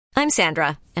I'm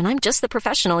Sandra, and I'm just the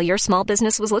professional your small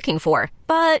business was looking for.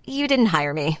 But you didn't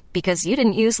hire me because you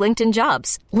didn't use LinkedIn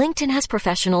Jobs. LinkedIn has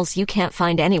professionals you can't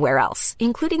find anywhere else,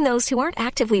 including those who aren't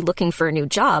actively looking for a new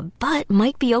job, but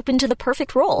might be open to the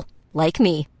perfect role, like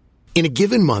me. In a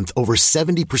given month, over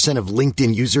 70% of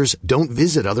LinkedIn users don't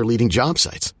visit other leading job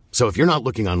sites. So if you're not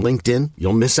looking on LinkedIn,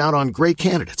 you'll miss out on great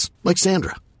candidates like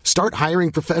Sandra. Start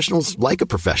hiring professionals like a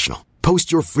professional.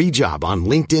 Post your free job on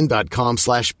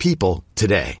linkedin.com/people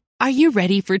today. Are you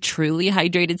ready for truly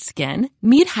hydrated skin?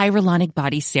 Meet Hyaluronic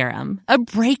Body Serum, a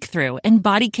breakthrough in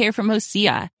body care from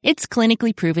Osea. It's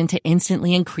clinically proven to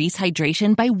instantly increase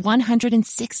hydration by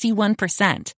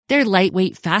 161%. Their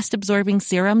lightweight, fast-absorbing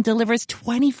serum delivers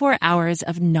 24 hours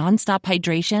of nonstop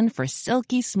hydration for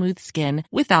silky smooth skin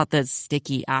without the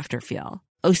sticky afterfeel.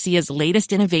 Osea's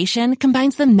latest innovation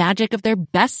combines the magic of their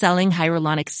best-selling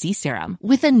Hyaluronic Sea Serum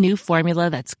with a new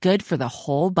formula that's good for the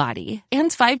whole body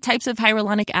and 5 types of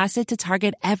hyaluronic acid to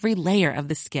target every layer of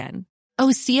the skin.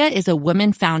 Osea is a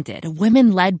women-founded,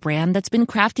 women-led brand that's been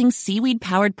crafting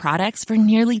seaweed-powered products for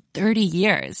nearly 30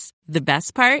 years. The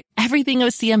best part? Everything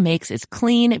Osea makes is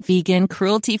clean, vegan,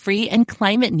 cruelty-free, and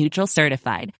climate-neutral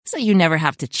certified, so you never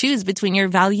have to choose between your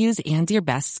values and your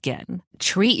best skin.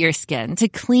 Treat your skin to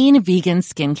clean, vegan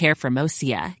skincare from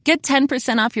Osea. Get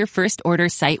 10% off your first order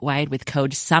site-wide with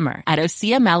code SUMMER at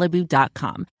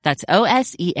OseaMalibu.com. That's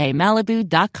OSEA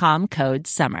Malibu.com, code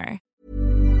SUMMER.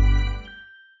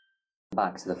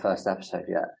 Back to the first episode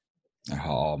yet?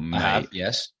 Oh, mate,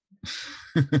 yes.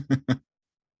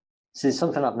 So it's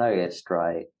something I've noticed,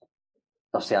 right?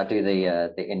 Obviously, I do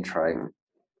the intro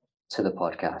to the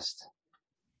podcast,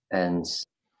 and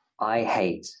I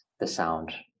hate the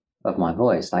sound of my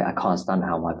voice. Like, I can't stand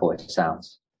how my voice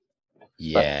sounds.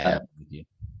 Yeah. But,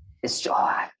 it's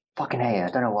I fucking hate it.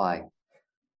 I don't know why.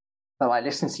 But like,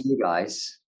 listening to you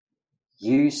guys,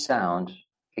 you sound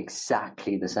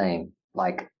exactly the same,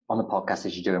 like on the podcast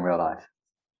as you do in real life.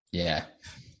 Yeah. Do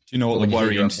you know what the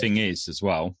worrying thing is as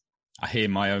well? I hear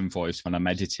my own voice when I'm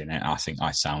editing it. I think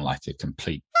I sound like a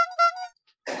complete.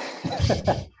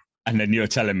 And then you're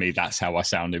telling me that's how I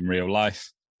sound in real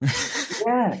life.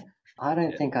 Yeah. I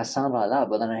don't think I sound like that,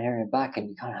 but then I hear it back and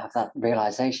you kind of have that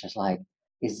realization. It's like,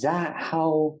 is that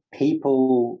how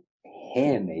people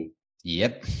hear me?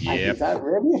 Yep. Like, is that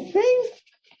really a thing?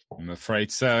 I'm afraid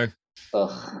so.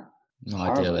 Ugh.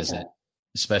 Not ideal, is it?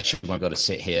 Especially when we've got to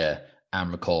sit here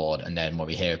and record, and then when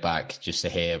we hear it back, just to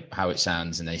hear how it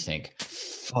sounds, and they think,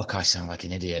 fuck, I sound like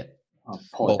an idiot. Oh,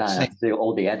 poor Dan has to do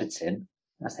all the editing.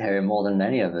 That's to hear it more than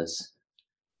any of us.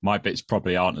 My bits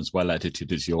probably aren't as well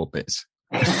edited as your bits.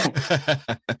 I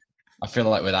feel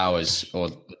like with ours, or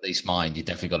at least mine, you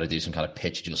definitely got to do some kind of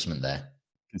pitch adjustment there.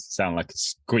 You sound like a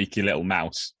squeaky little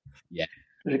mouse. Yeah.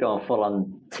 We're going full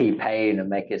on T-Pain and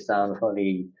make it sound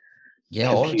fully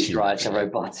computerized and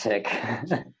robotic.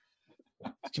 Can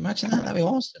you imagine that? That'd be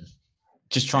awesome.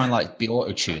 Just try and like be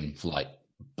auto-tune for like,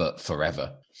 but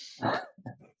forever.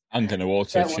 I'm going to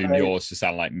auto-tune yours to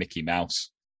sound like Mickey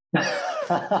Mouse.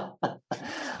 I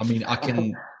mean, I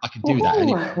can do that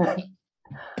anyway.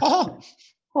 Oh,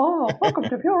 welcome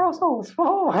to Pure Assholes.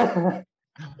 What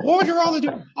would you rather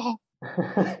do?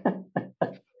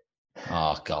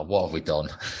 Oh God, what have we done?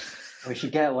 We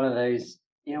should get one of those,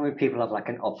 you know, when people have like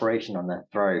an operation on their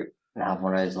throat and have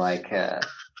one of those like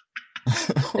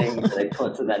things that they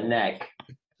put to their neck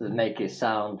to make it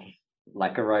sound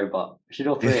like a robot. We should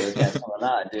all three of us get some of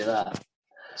that and do that.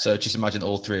 So just imagine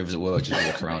all three of us at work just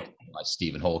walk around like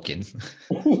Stephen Hawking.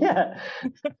 Yeah.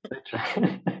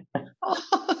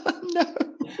 Oh, no.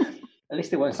 At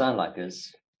least it won't sound like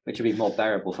us, which would be more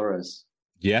bearable for us.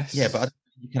 Yes. Yeah, but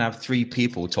you can have three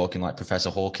people talking like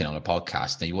Professor Hawking on a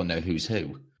podcast and you won't know who's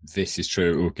who. This is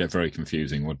true. It would get very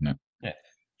confusing, wouldn't it? Yeah.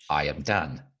 I am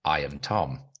Dan. I am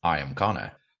Tom. I am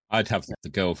Connor. I'd have the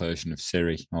girl version of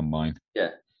Siri on mine. Yeah.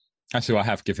 Actually, I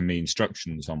have given me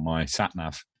instructions on my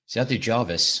sat-nav. See, I do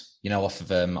Jarvis, you know, off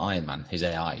of Iron Man, his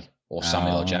AI, or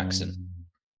Samuel L. Jackson.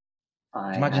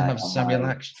 Imagine having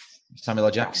Samuel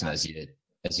L. Jackson as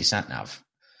your sat nav.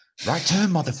 Right turn,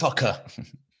 motherfucker.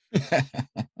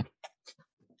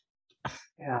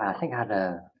 Yeah, I think I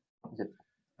had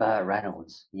Burt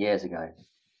Reynolds years ago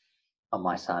on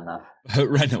my sat nav. Burt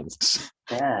Reynolds?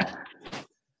 Yeah.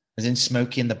 As in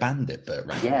Smokey and the Bandit, Burt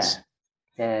Reynolds?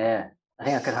 Yeah. I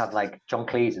think I could have like John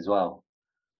Cleese as well.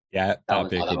 Yeah, that'd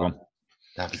be a good one.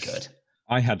 That'd be good.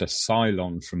 I had a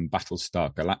Cylon from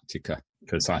Battlestar Galactica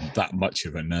because I'm that much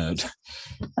of a nerd.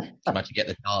 Imagine get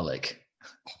the Dalek.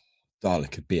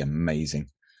 Dalek could be amazing.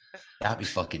 That'd be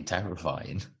fucking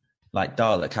terrifying. Like,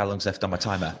 Dalek, how long's left on my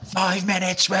timer? 5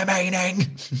 minutes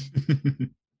remaining.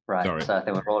 Right. Sorry. So I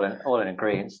think we're all in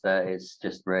agreement that it's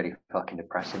just really fucking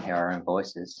depressing to hear our own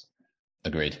voices.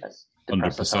 Agreed. Let's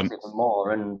depress 100%. ourselves even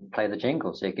more and play the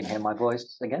jingle so you can hear my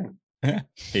voice again. Yeah.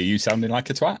 Hear you sounding like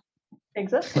a twat.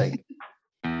 Exactly.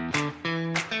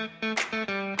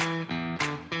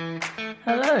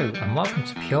 Hello, and welcome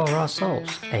to Pure Raw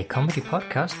Souls, a comedy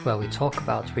podcast where we talk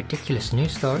about ridiculous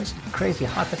news stories, crazy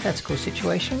hypothetical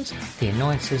situations, the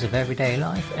annoyances of everyday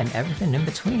life, and everything in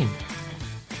between.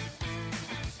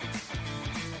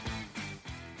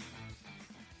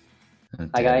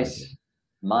 Hi guys,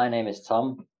 my name is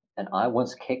Tom, and I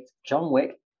once kicked John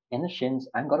Wick in the shins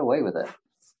and got away with it.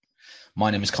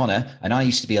 My name is Connor, and I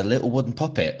used to be a little wooden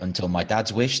puppet until my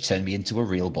dad's wish turned me into a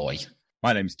real boy.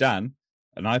 My name's Dan,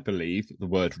 and I believe the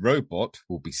word robot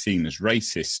will be seen as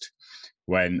racist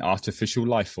when artificial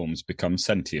life forms become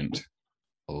sentient.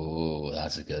 Oh,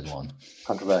 that's a good one.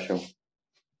 Controversial.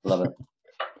 Love it.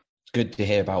 It's good to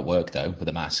hear about work though with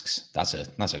the masks. That's a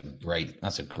great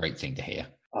thing to hear.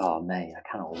 Oh mate, I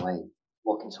cannot wait.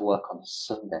 Walking to work on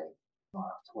Sunday, I have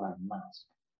to wear a mask.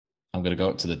 I'm gonna go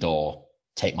up to the door,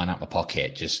 take mine out of my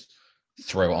pocket, just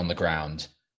throw it on the ground,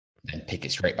 then pick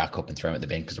it straight back up and throw it in the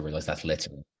bin because I realise that's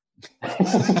littering. So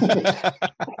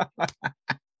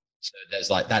there's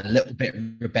like that little bit of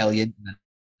rebellion and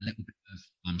a little bit of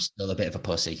I'm still a bit of a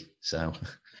pussy. So,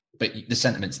 but the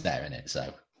sentiment's there in it.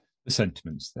 So The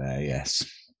sentiment's there, yes.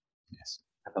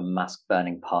 Have a mask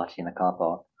burning party in the car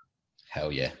park.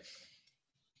 hell yeah.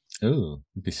 Oh,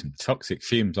 there'd be some toxic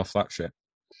fumes off that shit.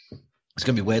 It's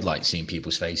gonna be weird, like seeing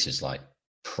people's faces like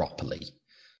properly.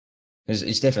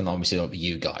 It's different, obviously, like with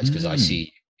you guys because I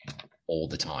see you all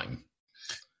the time.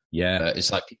 Yeah,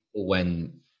 It's like people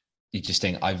when you just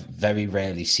think I very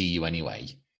rarely see you anyway,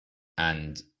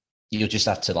 and you'll just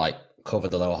have to like cover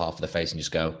the lower half of the face and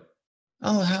just go,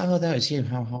 "Oh, hello, there is you.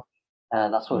 How hot?"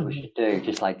 That's what we should do.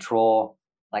 Just like draw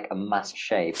like a mask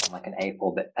shape on like an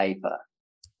A4 bit paper,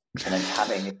 and then have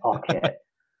it in your pocket.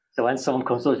 So when someone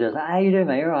comes up, just like, "How you doing,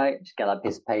 mate? You're right." Just get that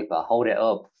piece of paper, hold it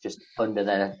up, just under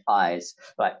their eyes,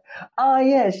 like, "Oh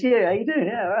yes, yeah, how you doing?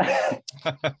 Yeah, right."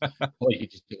 Or you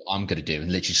just do what I'm going to do and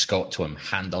literally just go up to them,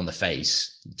 hand on the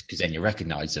face, because then you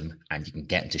recognise them and you can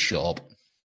get them to shut up.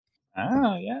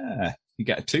 Oh, yeah. You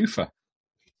get a twofer.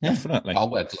 Yeah. Definitely. I'll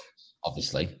wear gloves,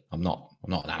 obviously. I'm not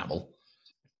an animal.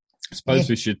 I suppose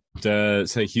we should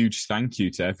say a huge thank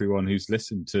you to everyone who's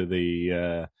listened to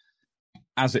the,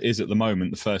 as it is at the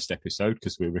moment, the first episode,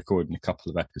 because we're recording a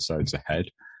couple of episodes ahead.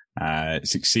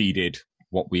 It's exceeded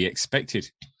what we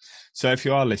expected. So if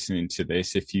you are listening to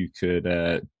this, if you could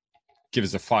give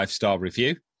us a 5-star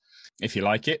review, if you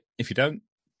like it. If you don't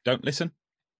listen.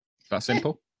 That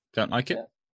simple. Don't like it. Yeah.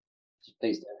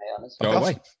 Please don't hate on us. Go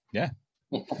away. Yeah.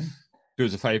 Do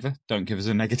us a favour. Don't give us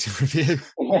a negative review.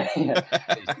 Yeah.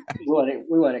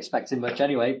 We weren't expecting much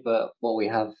anyway, but what we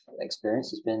have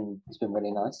experienced has been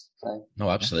really nice. So. No,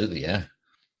 absolutely, yeah.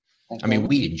 I mean,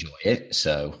 we enjoy it,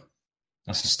 so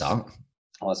that's a start.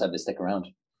 Let's hope they stick around.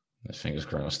 Fingers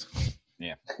crossed.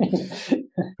 Yeah.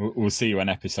 We'll see when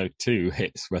episode 2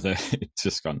 hits whether it's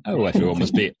just gone, oh,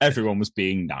 everyone was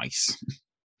being nice.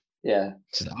 Yeah.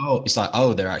 It's like,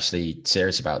 they're actually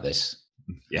serious about this.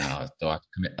 Yeah. Do I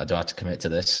have to commit to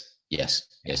this? Yes,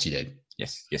 you do.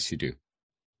 Yes, you do.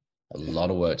 A lot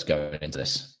of work's going into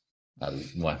this.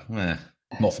 More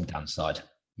from Dan's side.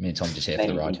 Me and Tom just here for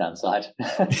the ride. Dan's side.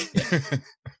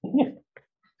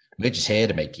 We're just here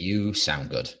to make you sound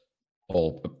good.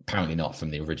 Or apparently not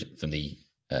from the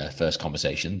first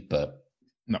conversation, but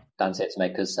no. Dan's here to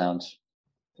make us sound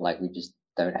like we just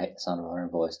don't hate the sound of our own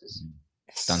voices.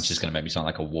 Dan's just going to make me sound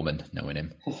like a woman, knowing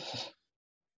him.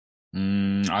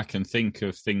 I can think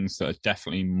of things that are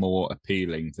definitely more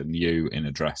appealing than you in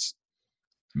a dress.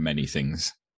 Many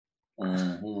things.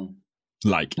 Mm-hmm.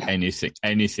 Like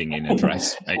anything in a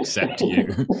dress except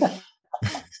you.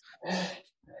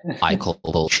 I call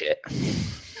bullshit.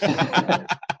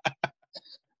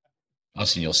 I've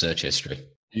seen your search history.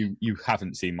 You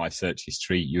haven't seen my search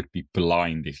history. You'd be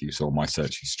blind if you saw my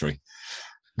search history.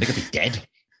 They could be dead. Do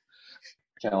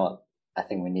you know what? I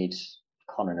think we need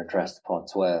Connor in a dress to put on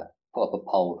Twitter. Put up a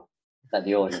poll. Let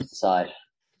the audience decide.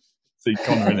 See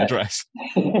Connor in a dress.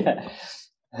 Connor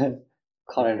in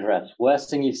a dress. Worst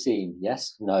thing you've seen?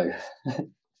 Yes? No?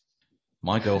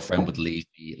 My girlfriend would leave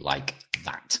me like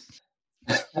that.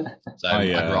 So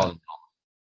I'd rather not.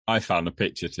 I found a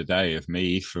picture today of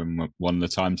me from one of the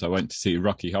times I went to see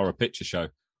Rocky Horror Picture Show,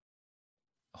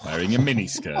 wearing a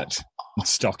miniskirt, and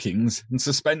stockings, and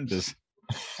suspenders.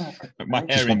 My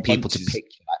hair in people bunches. to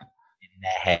picture that in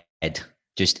their head.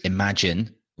 Just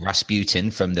imagine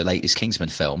Rasputin from the latest Kingsman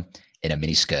film in a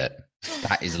miniskirt.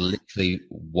 That is literally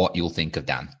what you'll think of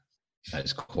Dan.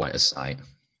 That's quite a sight.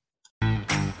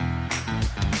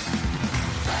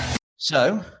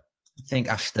 So, I think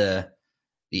after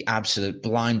the absolute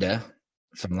blinder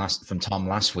from Tom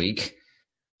last week,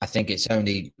 I think it's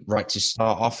only right to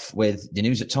start off with the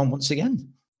news at Tom once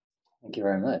again. Thank you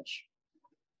very much.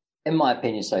 In my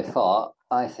opinion so far,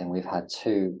 I think we've had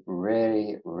two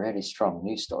really, really strong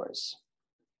news stories.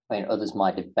 I mean, others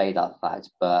might debate that fact,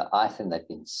 but I think they've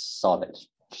been solid,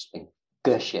 just been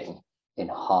gushing in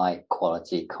high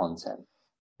quality content.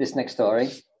 This next story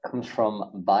comes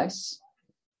from Vice,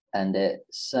 and it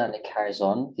certainly carries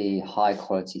on the high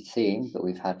quality theme that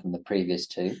we've had from the previous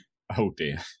two. Oh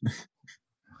dear.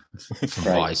 From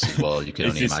Vice as well, you can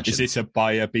only imagine. Is this a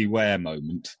buyer beware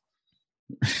moment?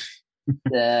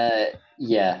 Yeah.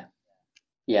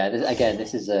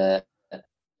 This is a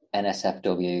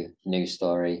NSFW news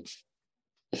story.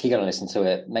 If you're going to listen to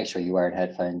it, make sure you're wearing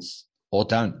headphones. Or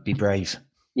don't. Be brave.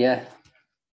 Yeah.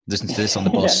 Listen to this on the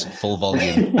bus, full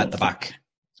volume at the back.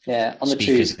 Yeah, on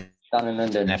Speakers, the tube down in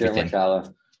London during rush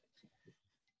hour.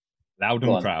 Loud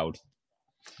and proud.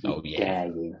 Oh, yeah.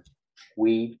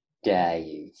 We dare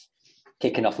you.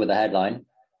 Kicking off with a headline.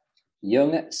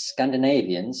 Young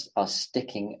Scandinavians are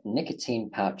sticking nicotine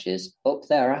pouches up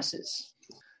their asses.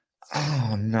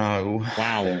 Oh, no.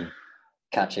 Wow.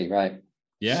 Catchy, right?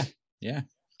 Yeah.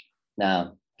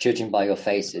 Now, judging by your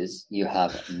faces, you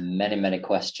have many, many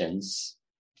questions.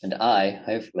 And I,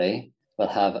 hopefully, will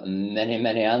have many,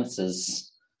 many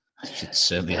answers. I should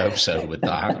certainly hope so with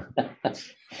that.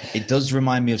 It does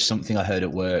remind me of something I heard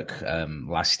at work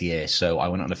last year. So I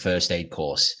went on a first aid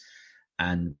course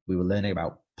and we were learning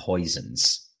about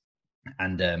poisons.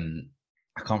 And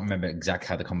I can't remember exactly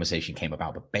how the conversation came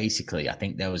about, but basically I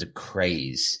think there was a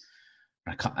craze.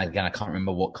 I can't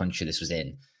remember what country this was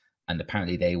in. And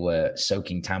apparently they were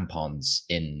soaking tampons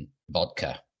in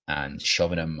vodka and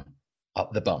shoving them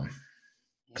up the bum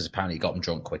because apparently it got them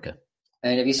drunk quicker.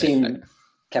 And have you seen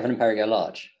Kevin and Perry Go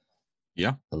Large?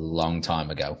 Yeah. A long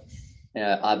time ago.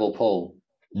 Yeah, Eyeball Paul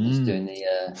was doing the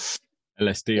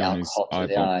LSD on his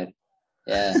eyeball.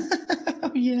 Yeah.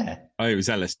 Oh, yeah. Oh, it was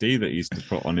LSD that he used to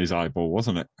put on his eyeball,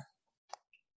 wasn't it?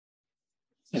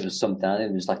 It was something. I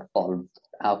think it was like a bottle of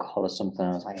alcohol or something.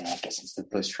 I was like, yeah, it gets into the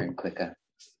bloodstream quicker.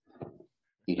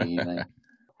 You do you, mate.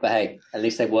 But hey, at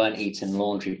least they weren't eating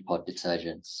laundry pod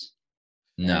detergents.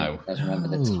 No. You guys remember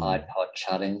the Tide Pod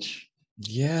challenge?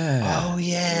 Yeah. Oh,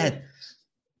 yeah.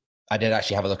 I did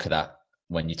actually have a look at that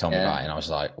when you told me about it, and I was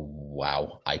like,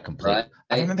 wow, I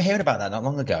remember hearing about that not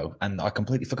long ago, and I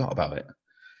completely forgot about it.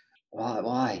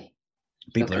 Why?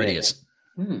 People are idiots.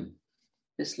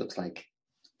 This looks like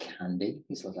candy.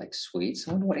 These look like sweets.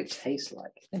 I wonder what it tastes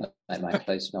like. I think my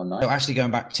clothes smell nice. So actually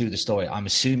going back to the story, I'm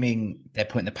assuming they're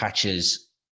putting the patches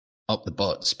up the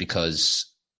butts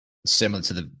because similar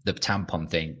to the tampon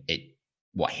thing, it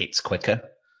hits quicker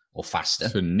or faster.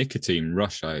 For nicotine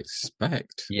rush, I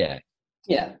expect. Yeah.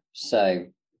 Yeah. So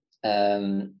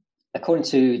according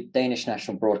to Danish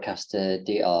national broadcaster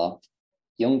DR,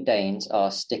 young Danes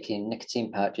are sticking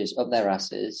nicotine pouches up their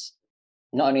asses.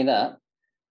 Not only that,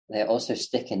 they're also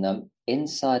sticking them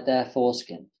inside their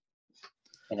foreskin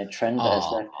in a trend that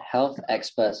has left health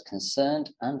experts concerned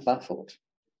and baffled.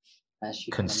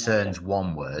 Concerned,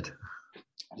 one word.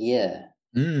 Yeah.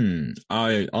 I'm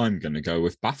going to go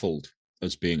with baffled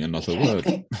as being another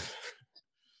word.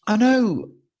 I know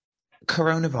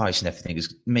coronavirus and everything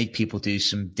has made people do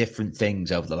some different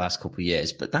things over the last couple of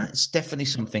years, but that's definitely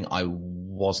something I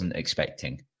wasn't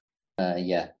expecting.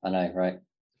 Yeah, I know, right?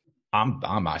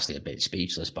 I'm actually a bit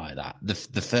speechless by that. The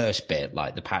first bit,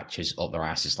 like the patches up their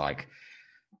ass, is like,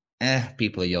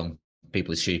 people are young,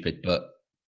 people are stupid, but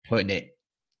putting it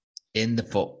in the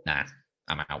foot, nah,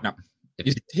 I'm out. No.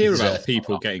 You hear about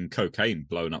people getting cocaine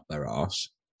blown up their arse.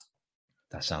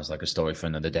 That sounds like a story for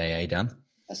another day, eh, Dan?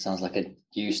 That sounds like a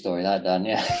you story, that, Dan,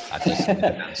 yeah.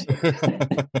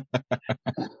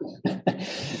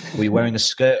 Were you wearing a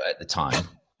skirt at the time?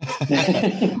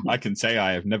 I can say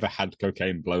I have never had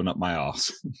cocaine blown up my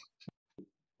arse.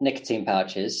 Nicotine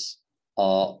pouches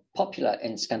are popular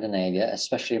in Scandinavia,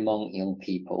 especially among young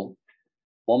people.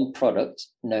 One product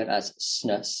known as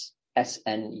Snus,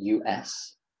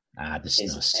 S-N-U-S,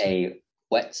 is a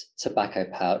wet tobacco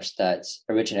pouch that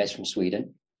originates from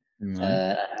Sweden. And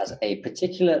has a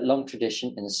particular long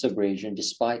tradition in the sub-region,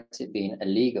 despite it being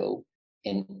illegal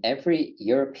in every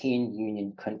European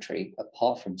Union country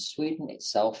apart from Sweden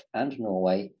itself and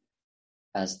Norway,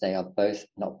 as they are both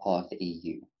not part of the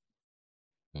EU.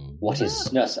 What is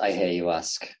Snus, I hear you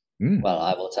ask? Well,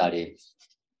 I will tell you.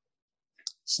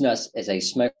 Snus is a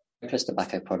smokeless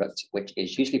tobacco product which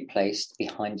is usually placed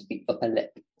behind the upper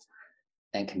lip.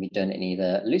 and can be done in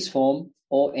either loose form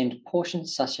or in portion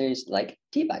sachets like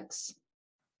tea bags.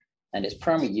 And its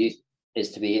primary use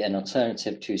is to be an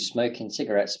alternative to smoking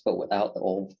cigarettes, but without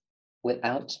all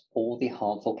the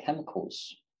harmful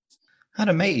chemicals. I had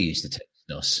a mate who used to take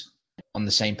snus. On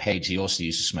the same page, he also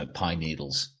used to smoke pine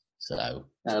needles. So now,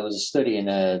 there was a study in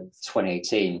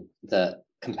 2018 that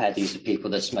compared the use of people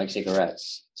that smoke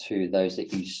cigarettes to those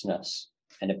that use snus.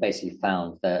 And it basically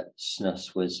found that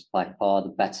snus was by far the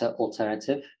better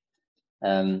alternative.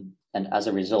 And as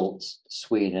a result,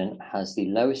 Sweden has the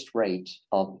lowest rate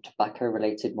of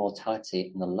tobacco-related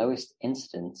mortality and the lowest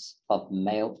incidence of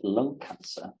male lung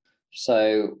cancer.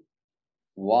 So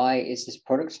why is this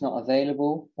product not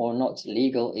available or not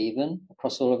legal even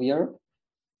across all of Europe?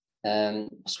 The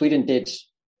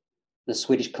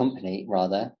Swedish company,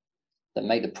 rather, that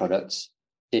made the products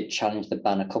did challenge the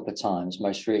ban a couple of times,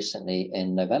 most recently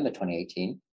in November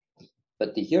 2018.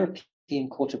 But the European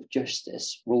Court of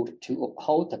Justice ruled to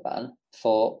uphold the ban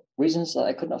for reasons that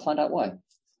I could not find out why.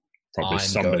 Probably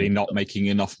somebody not making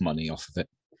enough money off of it.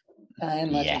 I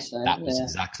imagine so. That was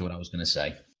exactly what I was going to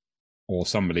say. Or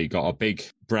somebody got a big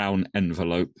brown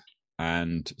envelope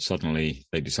and suddenly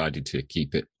they decided to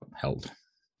keep it held.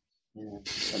 Yeah,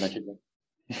 allegedly.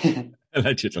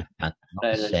 Allegedly.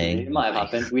 It might have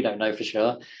happened. We don't know for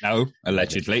sure. No,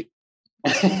 allegedly.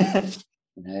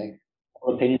 No.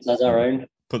 All opinions as our own.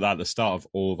 Put that at the start of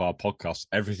all of our podcasts.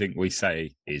 Everything we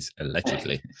say is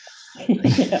allegedly.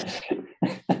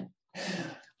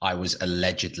 I was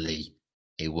allegedly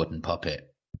a wooden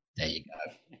puppet. There you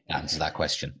go. That answers that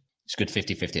question. It's good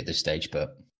 50-50 at this stage,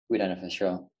 but we don't know for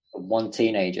sure. One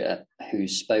teenager who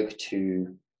spoke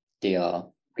to DR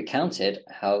recounted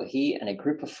how he and a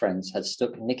group of friends had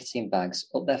stuck nicotine bags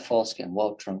up their foreskin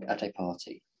while drunk at a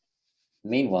party.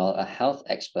 Meanwhile, a health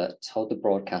expert told the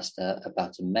broadcaster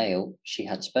about a male she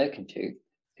had spoken to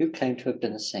who claimed to have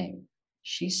done the same.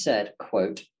 She said,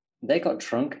 quote, "They got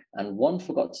drunk and one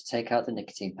forgot to take out the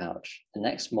nicotine pouch. The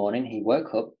next morning he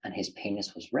woke up and his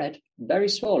penis was red, very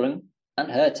swollen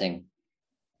and hurting.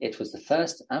 It was the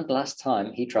first and last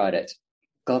time he tried it."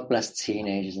 God bless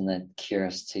teenagers and their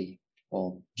curiosity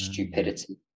or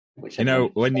stupidity.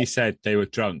 When you said they were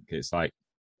drunk, it's like,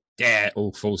 yeah, it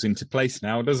all falls into place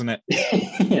now, doesn't it?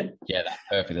 Yeah, that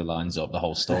perfectly lines up the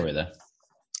whole story there.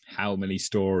 How many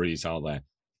stories are there?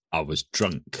 I was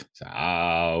drunk.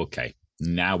 Okay.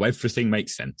 Now everything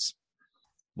makes sense.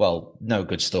 Well, no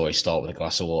good story start with a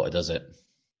glass of water, does it?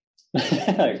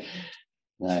 No.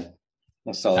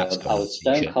 So I was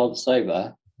stone cold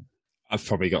sober. I've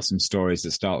probably got some stories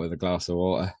that start with a glass of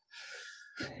water.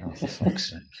 Oh, for fuck's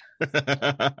sake.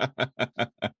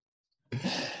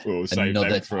 We'll save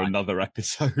them for another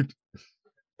episode.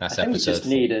 That's I think episode. You just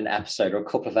need an episode or a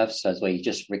couple of episodes where you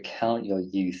just recount your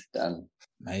youth, Dan,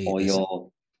 or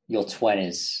your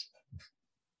 20s.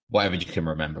 Whatever you can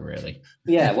remember, really.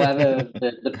 Yeah, whatever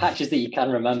the patches that you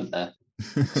can remember.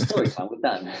 Story time with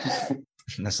Dan.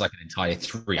 That's like an entire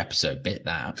 3-episode bit,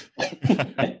 that.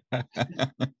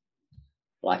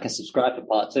 Like and subscribe for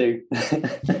part 2.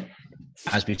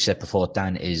 As we've said before,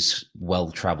 Dan is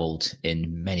well-travelled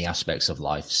in many aspects of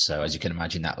life. So as you can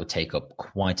imagine, that would take up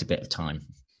quite a bit of time.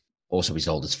 Also, he's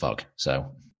old as fuck,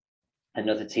 so...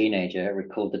 Another teenager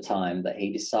recalled the time that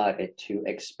he decided to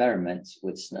experiment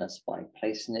with snus by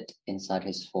placing it inside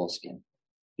his foreskin.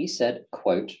 He said,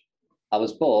 quote, "I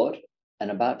was bored and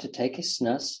about to take a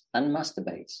snus and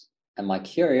masturbate, and my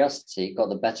curiosity got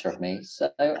the better of me,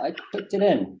 so I put it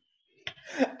in."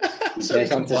 He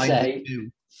goes on to say,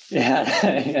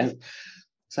 yeah.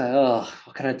 So,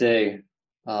 what can I do?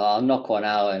 I'll knock one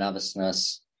out and have a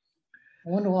snus.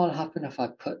 I wonder what'll happen if I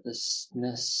put the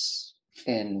snus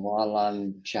in while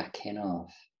I'm jacking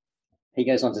off. He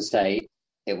goes on to say,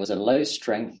 "It was a low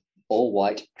strength, all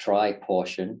white, dry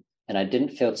portion, and I didn't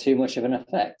feel too much of an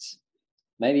effect.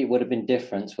 Maybe it would have been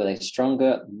different with a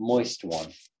stronger, moist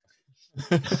one."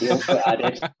 He also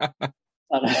added,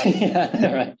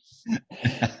 right.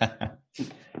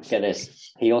 Get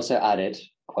this. He also added,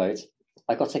 quote,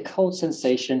 "I got a cold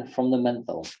sensation from the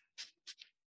menthol."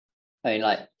 I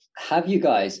mean, have you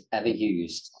guys ever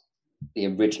used the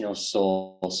original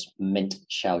source mint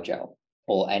shower gel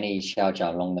or any shower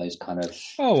gel along those kind of?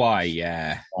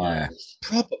 Yeah.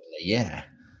 Probably, yeah.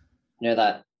 You know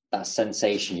that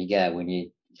sensation you get when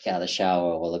you get out of the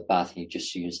shower or the bath and you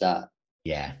just use that.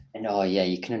 Yeah. And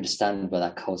you can understand where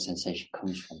that cold sensation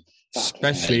comes from.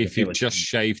 Especially if you've just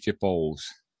shaved your balls.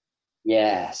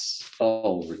 Yes.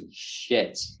 Holy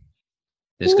shit.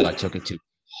 This guy took it to a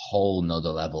whole nother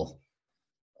level.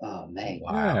 Oh, mate.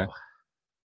 Wow.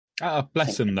 Yeah.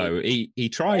 Bless him, though. He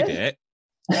tried it,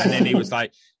 and then he was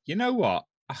like, you know what?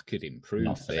 I could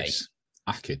improve this.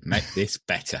 I could make this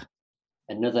better.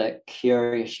 Another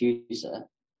curious user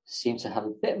seemed to have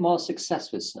a bit more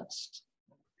success with Snus.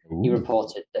 He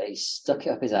reported that he stuck it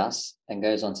up his ass and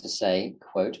goes on to say,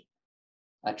 quote,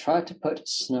 I tried to put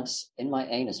Snus in my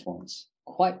anus once.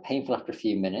 Quite painful after a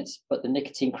few minutes, but the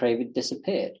nicotine craving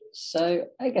disappeared. So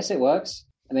I guess it works.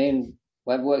 I mean,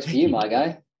 whatever works for you, my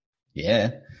guy.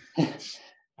 Yeah.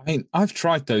 I mean, I've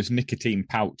tried those nicotine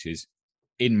pouches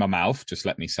in my mouth, just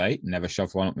let me say. Never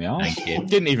shoved one up my arse. Thank you. It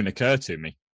didn't even occur to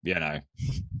me, you know.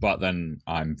 But then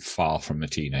I'm far from a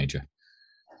teenager.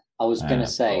 I was going to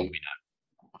say,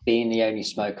 being the only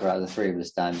smoker out of the three of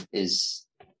us, Dan, is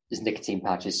nicotine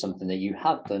pouches something that you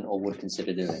have done or would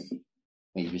consider doing?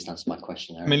 You just answered my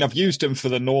question there. I mean, I've used them for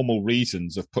the normal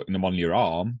reasons of putting them on your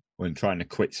arm when trying to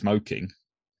quit smoking.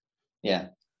 Yeah.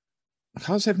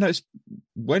 Because I've noticed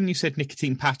when you said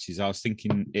nicotine patches, I was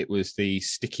thinking it was the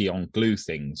sticky on glue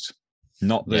things,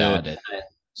 not the. Yeah, I did.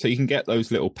 So you can get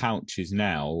those little pouches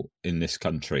now in this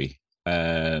country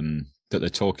that they're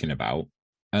talking about.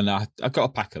 And I got a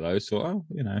pack of those, so,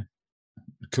 it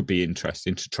could be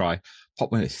interesting to try.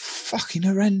 Pop one, it's fucking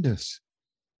horrendous.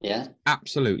 Yeah.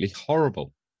 Absolutely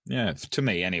horrible. Yeah, to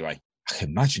me anyway. I can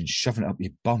imagine shoving it up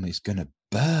your bum is going to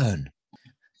burn.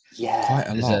 Yeah. Quite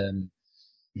a lot.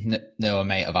 A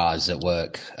mate of ours at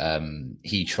work,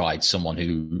 he tried, someone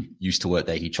who used to work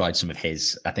there, he tried some of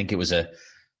his. I think it was a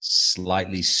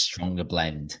slightly stronger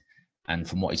blend. And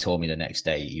from what he told me the next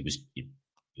day, he was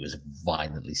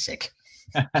violently sick.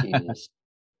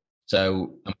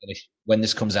 So when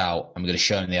this comes out, I'm going to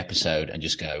show him the episode and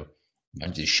just go,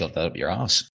 and just shove that up your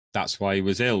ass. That's why he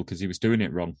was ill, because he was doing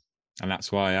it wrong. And that's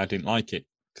why I didn't like it,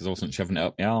 because I wasn't shoving it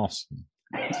up my arse.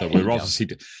 So we're obviously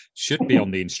should be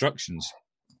on the instructions.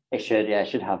 It should, yeah. It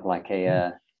should have like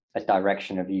a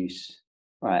direction of use.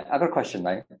 Right. I've got a question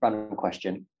though. Random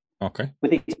question. Okay.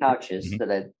 With these pouches that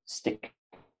they stick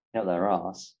up their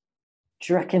arse,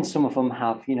 do you reckon some of them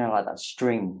have, like that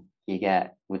string you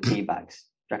get with tea bags?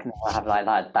 Do you reckon they'll have like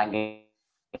that dangling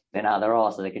out of their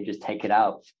arse so they can just take it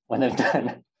out when they're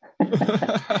done?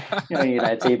 You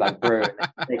let a tea bag brew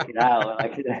and take it out,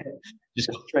 like just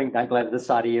a string dangling over the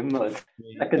side of your mug.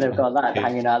 I reckon they've got that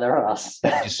hanging out their arse.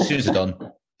 As soon as it's done.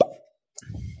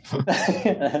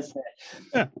 That's it.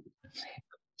 Yeah.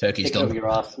 Turkey's Stick done. up your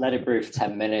arse, let it brew for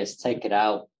 10 minutes, take it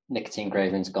out, nicotine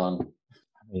craving's gone.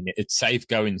 I mean, it'd save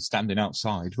standing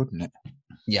outside, wouldn't it?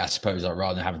 Yeah, I suppose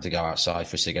rather than having to go outside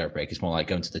for a cigarette break, it's more like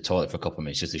going to the toilet for a couple of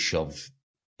minutes just to shove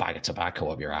a bag of tobacco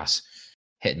up your ass.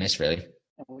 Hit and miss, really.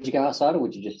 Would you go outside or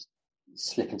would you just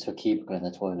slip into a cubicle in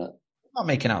the toilet? I'm not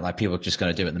making out like people are just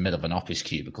going to do it in the middle of an office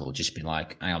cubicle, just be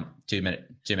like, hang on, 2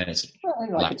 minutes. Well,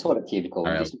 like a toilet cubicle.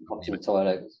 You just pop to the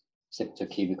toilet, slip into a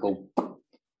cubicle.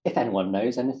 If anyone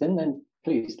knows anything, then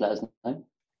please let us know.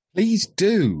 Please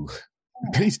do.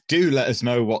 Please do let us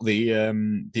know what the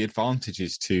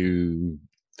advantages to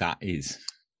that is,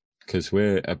 because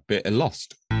we're a bit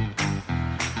lost.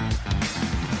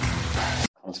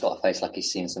 He's got a face like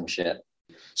he's seen some shit.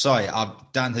 Sorry,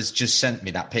 Dan has just sent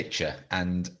me that picture,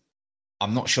 and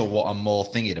I'm not sure what I'm more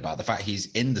thinking about, the fact he's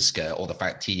in the skirt or the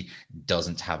fact he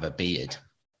doesn't have a beard.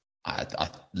 I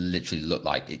literally look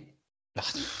like it.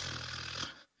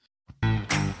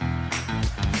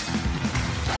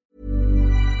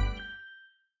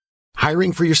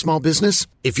 Hiring for your small business?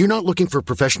 If you're not looking for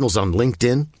professionals on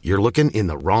LinkedIn, you're looking in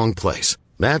the wrong place.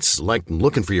 That's like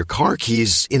looking for your car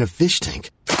keys in a fish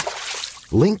tank.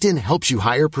 LinkedIn helps you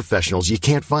hire professionals you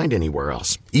can't find anywhere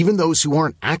else, even those who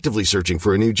aren't actively searching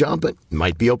for a new job but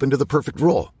might be open to the perfect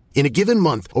role. In a given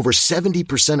month, over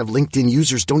 70% of LinkedIn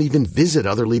users don't even visit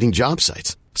other leading job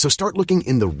sites. So start looking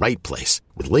in the right place.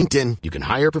 With LinkedIn, you can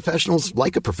hire professionals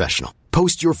like a professional.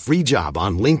 Post your free job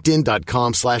on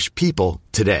linkedin.com/people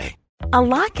today. A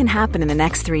lot can happen in the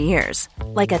next 3 years.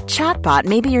 Like a chatbot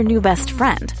may be your new best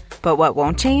friend. But what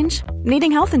won't change?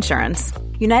 Needing health insurance.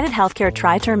 United Healthcare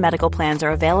Tri-Term Medical Plans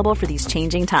are available for these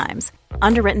changing times.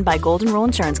 Underwritten by Golden Rule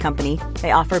Insurance Company,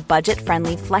 they offer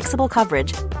budget-friendly, flexible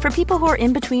coverage for people who are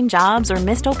in between jobs or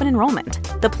missed open enrollment.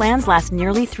 The plans last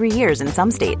nearly 3 years in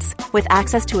some states, with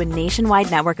access to a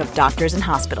nationwide network of doctors and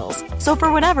hospitals. So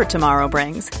for whatever tomorrow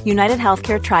brings, United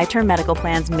Healthcare Tri-Term Medical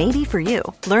Plans may be for you.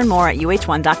 Learn more at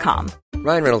uh1.com.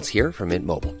 Ryan Reynolds here from Mint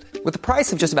Mobile. With the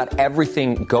price of just about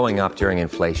everything going up during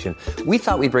inflation, we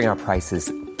thought we'd bring our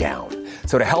prices down.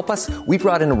 So to help us, we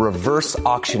brought in a reverse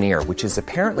auctioneer, which is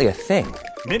apparently a thing.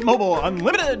 Mint Mobile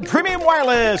Unlimited Premium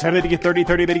Wireless. How to get 30,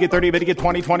 30, bit to get 30, bit to get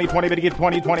 20, 20, 20, bit to get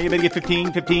 20, 20, bit to get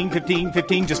 15, 15, 15,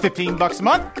 15, just $15 a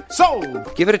month?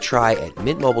 Sold! Give it a try at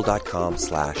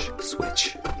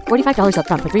mintmobile.com/switch. $45 up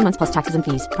front for 3 months plus taxes and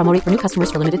fees. Promo rate for new customers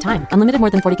for limited time. Unlimited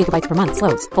more than 40 gigabytes per month.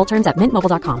 Slows full terms at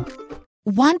mintmobile.com.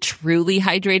 Want truly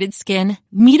hydrated skin?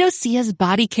 Meet Osea's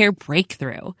Body Care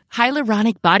Breakthrough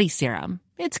Hyaluronic Body Serum.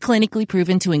 It's clinically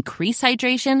proven to increase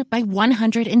hydration by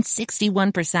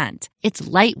 161%. It's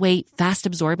lightweight,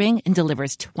 fast-absorbing, and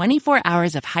delivers 24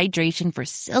 hours of hydration for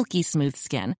silky smooth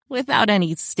skin without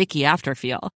any sticky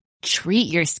afterfeel. Treat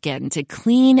your skin to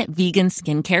clean, vegan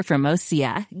skincare from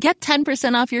Osea. Get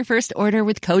 10% off your first order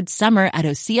with code SUMMER at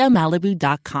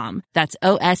OseaMalibu.com. That's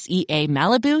OSEA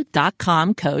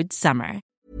Malibu.com, code SUMMER.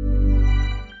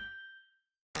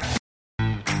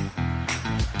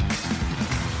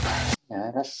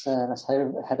 Yeah, let's head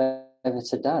over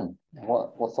to Dan.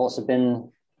 What thoughts have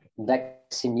been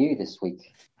vexing you this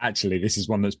week? Actually, this is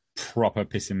one that's proper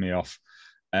pissing me off.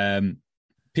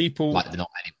 People... Like they're not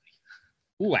anybody.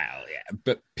 Well, yeah,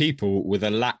 but people with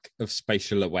a lack of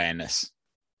spatial awareness.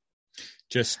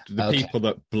 Just the people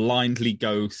that blindly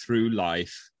go through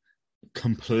life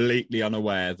completely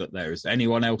unaware that there is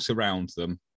anyone else around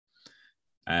them.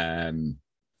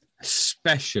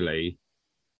 Especially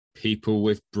people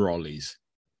with brollies.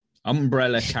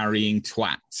 Umbrella-carrying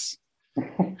twats.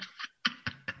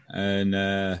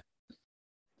 And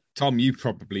Tom, you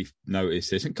probably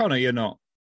noticed this. And Connor, you're not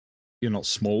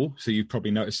small, so you probably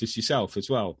noticed this yourself as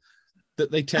well. That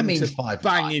they tend to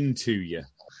bang into you.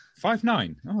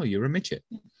 5'9". Oh, you're a midget.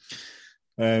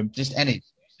 Just any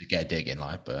to get a dig in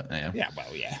life, but yeah. Yeah,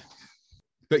 well, yeah.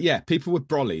 But yeah, people with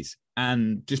brollies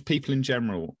and just people in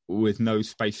general with no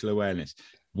spatial awareness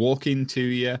walk into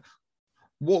you,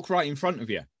 walk right in front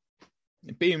of you.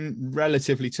 Being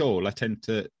relatively tall, I tend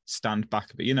to stand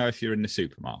back a bit. You know, if you're in the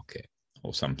supermarket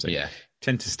or something,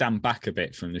 tend to stand back a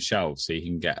bit from the shelves so you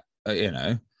can get,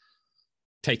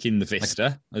 take in the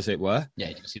vista, as it were. Yeah,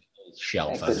 you can see the whole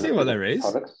shelf. See what there is.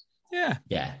 Products. Yeah.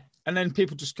 Yeah. And then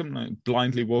people just come like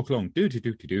blindly walk along. Do.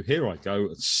 Here I go.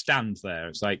 And stand there.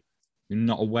 It's like you're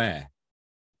not aware.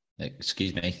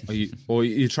 Excuse me. Or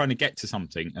you're trying to get to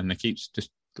something and they keep just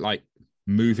like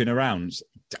moving around.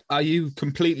 Are you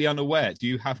completely unaware? Do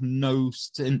you have no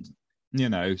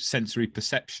sensory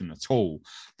perception at all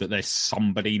that there's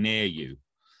somebody near you?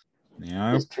 You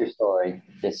know? It's a true story.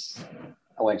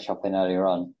 I went shopping earlier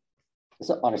on.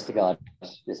 It's honest to God,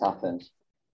 this happened.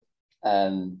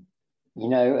 You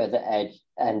know, at the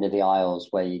end of the aisles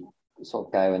where you sort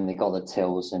of go and they got the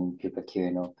tills and people are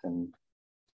queuing up and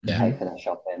pay for their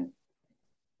shopping.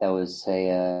 There was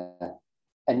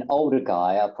an older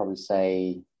guy, I'd probably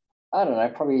say, I don't know,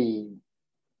 probably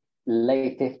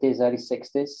late 50s, early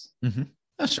 60s. Mm-hmm.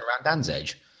 That's around Dan's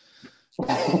age.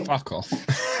 Fuck off.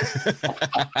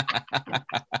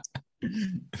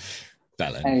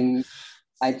 And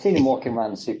I'd seen him walking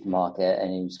around the supermarket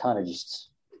and he was kind of just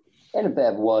in a bit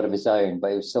of a world of his own,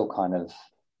 but he was still kind of,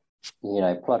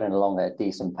 plodding along at a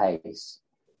decent pace,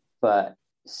 but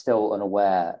still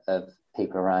unaware of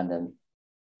people around him.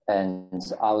 And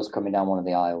I was coming down one of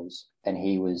the aisles and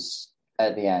he was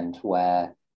at the end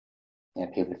where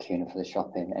people are queuing up for the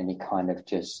shopping, and he kind of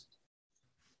just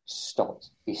stopped.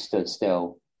 He stood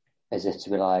still as if to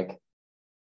be like,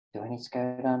 do I need to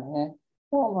go down here?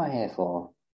 What am I here for?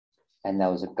 And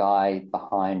there was a guy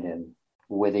behind him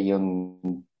with a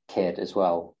young kid as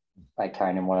well, like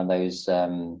carrying in one of those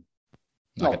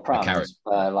not prams,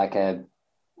 like a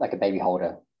baby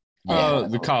holder. Oh,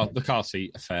 the car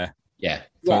seat affair. Yeah.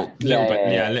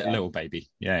 Little baby.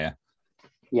 Yeah.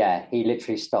 Yeah, he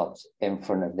literally stopped in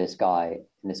front of this guy,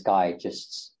 and this guy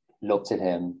just looked at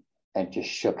him and just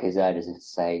shook his head as if to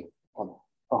say, "What the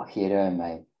fuck are you doing,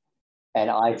 mate?" And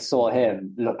I saw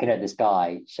him looking at this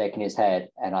guy, shaking his head,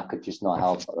 and I could just not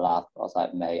help but laugh. I was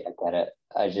like, mate, I get it.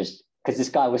 Because this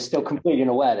guy was still completely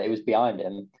unaware that he was behind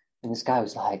him. And this guy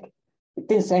was like, it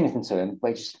didn't say anything to him,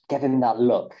 but he just gave him that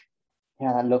look.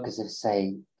 That look as if to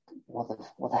say, what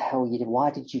the hell you did?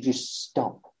 Why did you just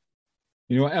stop?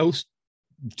 You know what else?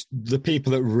 The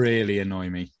people that really annoy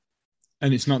me,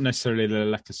 and it's not necessarily the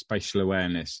lack of spatial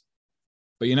awareness,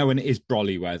 but when it is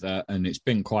brolly weather and it's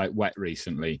been quite wet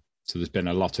recently, so there's been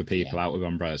a lot of people out with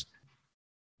umbrellas.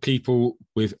 People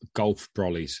with golf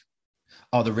brollies.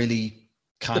 Oh, the really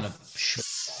kind of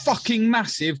fucking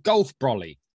massive golf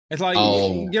brolly. It's like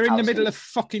you're in the middle of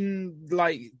fucking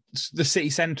like the city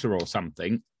centre or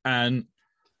something, and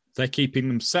they're keeping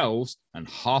themselves and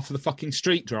half of the fucking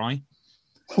street dry.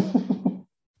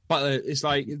 But it's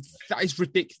like, that is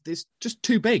ridiculous. It's just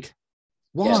too big.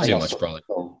 Why? Too much brolly.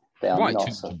 Why?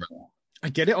 I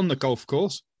get it on the golf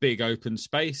course, big open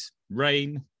space,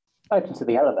 rain. Open to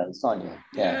the elements, aren't you?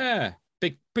 Yeah.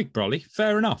 Big brolly,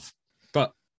 fair enough.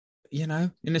 But,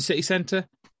 in the city centre,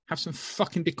 have some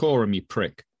fucking decorum, you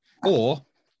prick. Or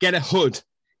get a hood.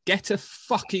 Get a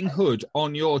fucking hood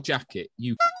on your jacket,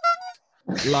 you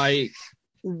like,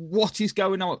 what is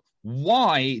going on?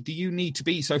 Why do you need to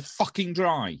be so fucking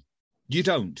dry? You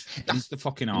don't. That's the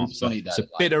fucking answer. It's a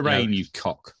bit of rain, you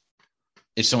cock.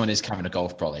 If someone is carrying a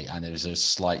golf brolly and there's a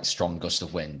slight strong gust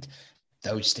of wind,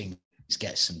 those things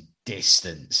get some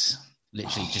distance.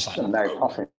 Literally just like... Mary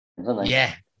Poppins, isn't they?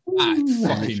 Yeah. I'd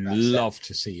fucking love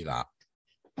to see that.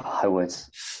 I would.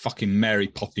 Fucking Mary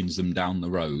Poppins them down the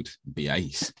road. It'd be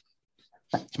ace.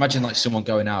 Imagine like someone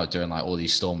going out during like all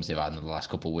these storms they've had in the last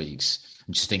couple of weeks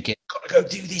and just thinking, gotta go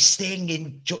do this thing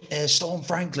in Storm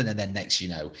Franklin, and then next you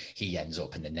know he ends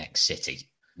up in the next city.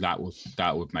 That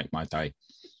would make my day.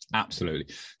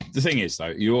 Absolutely. The thing is though,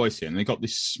 you always see them, they got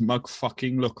this smug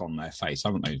fucking look on their face,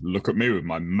 haven't they? Look at me with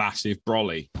my massive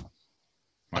brolly.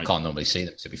 I can't normally see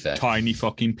them, to be fair. Tiny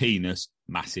fucking penis,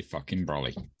 massive fucking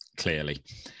brolly. Clearly,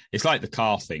 it's like the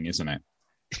car thing, isn't it?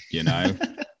 You know.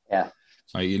 Yeah.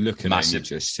 So you look at it and you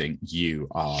just think, you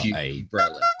are a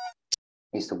brolly.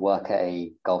 I used to work at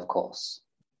a golf course,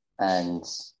 and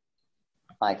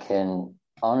I can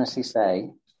honestly say,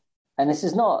 and this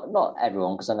is not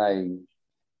everyone, because I know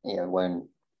it won't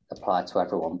apply to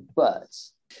everyone, but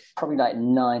probably like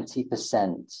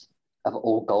 90% of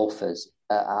all golfers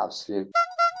are absolute.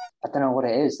 I don't know what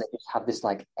it is. They just have this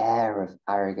like air of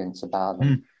arrogance about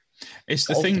them. It's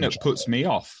the thing that puts me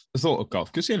off the thought of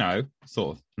golf, because,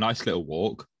 sort of nice little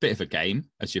walk, bit of a game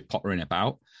as you're pottering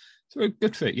about. So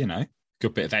good for it,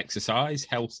 good bit of exercise,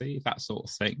 healthy, that sort of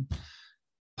thing.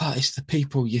 But it's the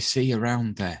people you see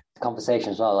around there.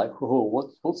 Conversations are like,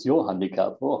 what's your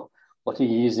handicap? Oh, what are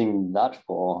you using that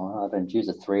for? I don't use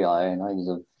a 3-iron, I use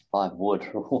a 5 wood.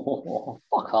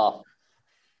 Fuck off.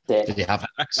 Dick. Did you have an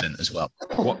accent as well?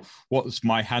 What's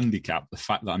my handicap? The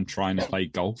fact that I'm trying to play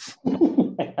golf?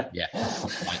 Yeah.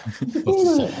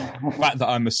 The fact that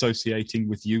I'm associating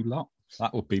with you lot,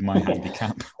 that would be my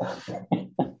handicap.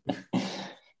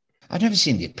 I've never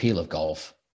seen the appeal of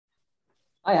golf.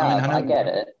 I have. I get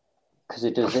it, because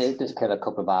it does kill a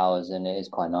couple of hours, and it is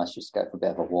quite nice just to go for a bit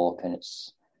of a walk, and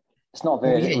it's not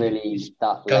really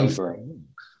that labouring.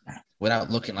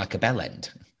 Without looking like a bell end.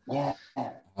 Yeah.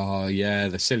 Oh yeah,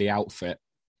 the silly outfit.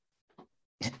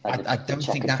 I don't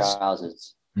think that's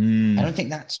trousers. I don't think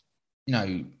that's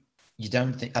I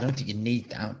don't think you need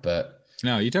that, but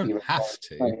no, you don't have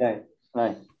to. No, you don't.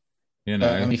 No.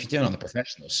 I mean, if you're doing it on the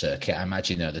professional circuit, I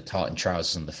imagine the tartan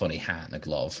trousers and the funny hat and the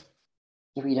glove.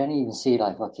 Yeah, but you don't even see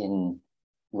like fucking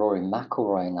Rory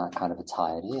McIlroy in that kind of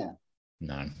attire, do you?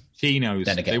 No. Chinos.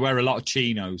 They wear a lot of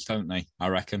chinos, don't they? I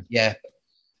reckon. Yeah.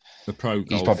 The pro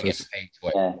golfers. He's probably getting paid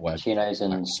to wear chinos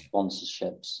and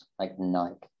sponsorships like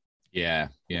Nike. Yeah,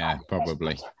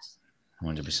 probably.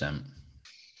 100%.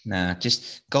 Nah,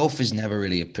 just golf is never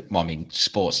really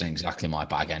sports ain't exactly my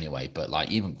bag anyway, but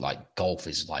like even like golf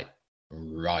is like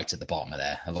right at the bottom of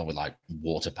there, along with like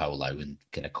water polo and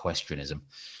kind of equestrianism.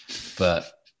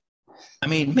 But I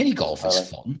mean, mini golf is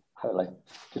fun. Polo.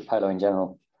 Just polo in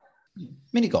general.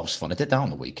 Mini golf's fun. I did that on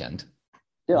the weekend.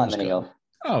 Do you like mini golf?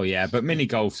 Oh, yeah, but mini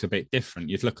golf's a bit different.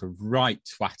 You'd look a right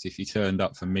twat if you turned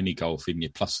up for mini golf in your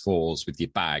 +4s with your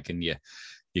bag and your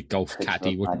golf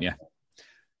caddy, wouldn't you?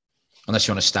 Unless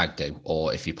you're on a stag do,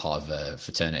 or if you're part of a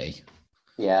fraternity.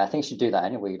 Yeah, I think you should do that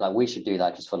anyway. Like, we should do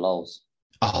that just for lols.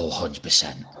 Oh,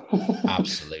 100%.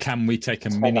 Absolutely. Can we take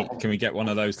can we get one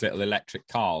of those little electric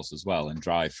cars as well and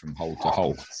drive from hole to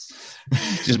hole?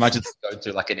 Just imagine going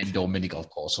to like an indoor mini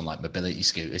golf course on like mobility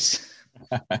scooters.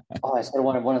 Oh, I still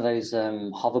wanted one of those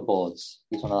hoverboards.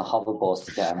 Use one of the hoverboards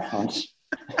to get around.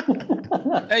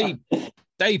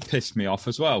 They pissed me off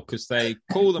as well, because they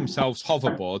call themselves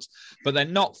hoverboards, but they're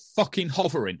not fucking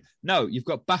hovering. No, you've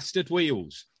got bastard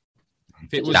wheels.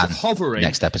 If it was hovering,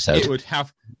 next episode, it would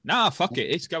have... Nah, fuck it.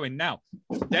 It's going now.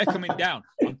 They're coming down.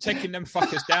 I'm taking them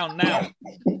fuckers down now.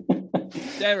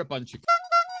 They're a bunch of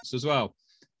as well,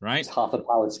 right? It's half a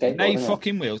powered skateboard. They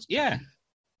fucking wheels. Yeah.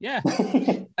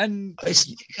 And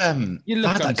you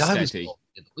look unsteady.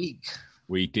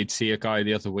 We did see a guy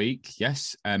the other week.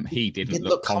 Yes. He didn't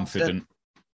look confident.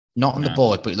 Not on the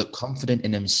board, but he looked confident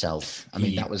in himself. I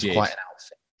mean, that was quite an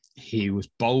outfit. He was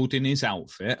bold in his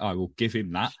outfit. I will give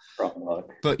him that.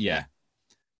 But yeah.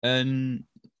 And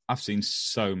I've seen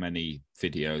so many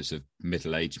videos of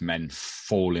middle-aged men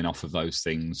falling off of those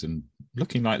things and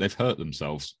looking like they've hurt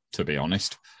themselves, to be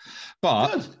honest.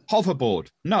 But hoverboard,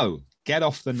 no, get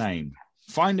off the name.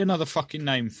 Find another fucking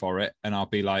name for it, and I'll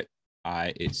be like,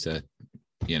 it's a,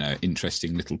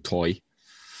 interesting little toy.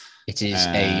 It is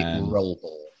a roll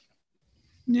ball.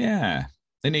 Yeah,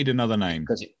 they need another name.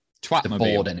 Because Twatmobile.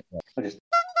 The board in it. Just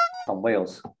on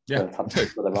wheels. Yeah.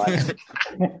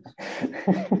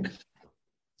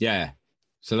 Yeah,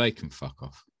 so they can fuck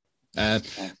off.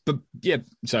 But yeah,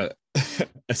 so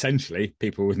Essentially,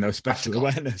 people with no special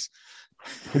awareness.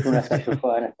 People with no special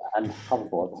awareness and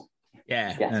hoverboards.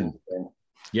 Yeah. And,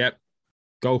 yep.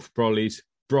 Golf brollies,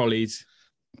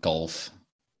 golf,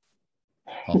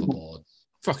 hoverboard.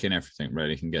 Fucking everything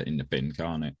really can get in the bin,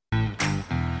 can't it?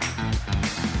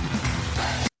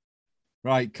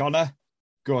 Right, Connor,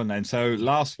 go on then. So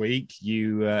last week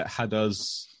you had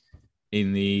us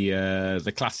in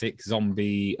the classic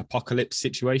zombie apocalypse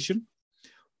situation.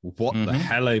 What the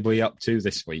hell are we up to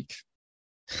this week?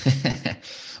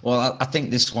 Well, I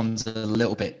think this one's a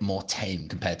little bit more tame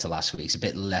compared to last week's, a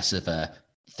bit less of a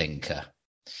thinker.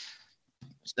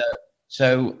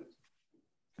 So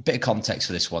a bit of context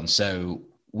for this one. So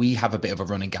we have a bit of a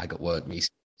running gag at work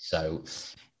recently. So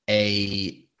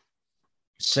a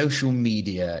social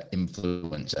media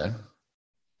influencer,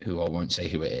 who I won't say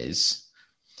who it is,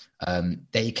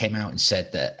 they came out and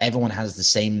said that everyone has the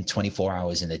same 24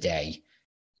 hours in a day.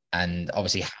 And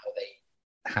obviously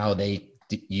how they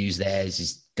use theirs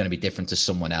is going to be different to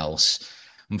someone else.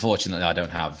 Unfortunately, I don't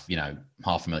have,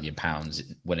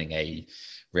 £500,000 winning a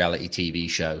reality TV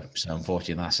show. So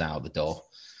unfortunately, that's out the door.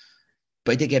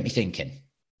 But it did get me thinking.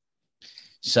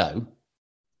 So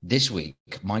this week,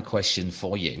 my question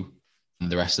for you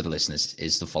and the rest of the listeners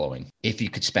is the following. If you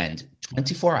could spend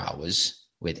 24 hours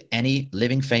with any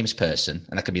living famous person,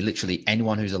 and that could be literally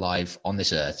anyone who's alive on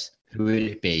this earth, who would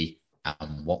it be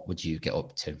and what would you get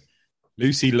up to?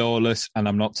 Lucy Lawless, and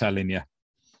I'm not telling you.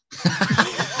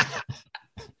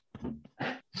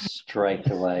 Straight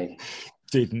away.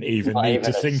 Didn't even need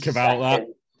to think about that.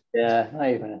 Yeah, not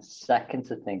even a second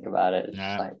to think about it. It's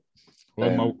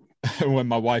just when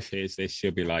my wife hears this,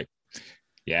 she'll be like,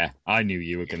 yeah, I knew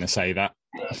you were going to say that.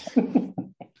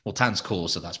 Well, Tan's cool,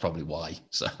 so that's probably why.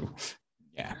 So,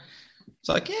 yeah. It's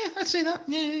like, yeah, I'd say that.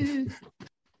 Yeah.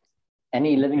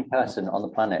 Any living person on the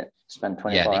planet, spend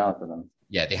 24 hours with them.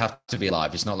 Yeah, they have to be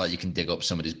alive. It's not like you can dig up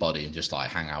somebody's body and just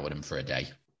hang out with them for a day.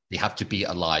 They have to be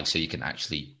alive so you can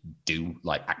actually do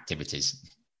activities.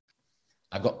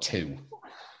 I've got two.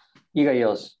 You got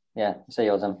yours. Yeah, say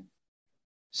yours then.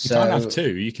 You can't have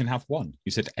two. You can have one.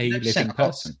 You said a living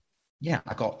person. Yeah,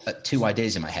 I got two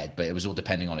ideas in my head, but it was all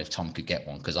depending on if Tom could get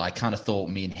one, because I kind of thought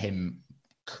me and him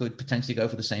could potentially go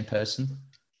for the same person.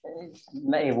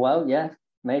 Maybe,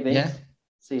 maybe. Yeah.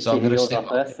 So I'm going to stick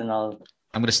first, and I'm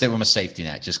going to stick with my safety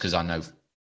net just because I know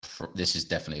this is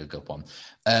definitely a good one.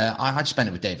 I'd spend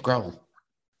it with Dave Grohl.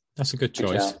 That's a good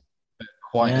choice.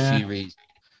 Quite a few reasons.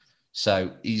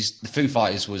 So the Foo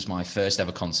Fighters was my first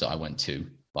ever concert I went to,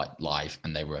 live,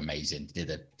 and they were amazing. They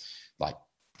did a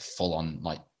full on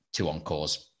 2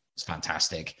 encores. It's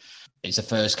fantastic. It's the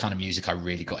first kind of music I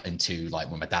really got into.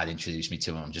 When my dad introduced me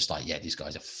to them, I'm just like, yeah, these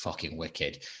guys are fucking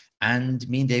wicked. And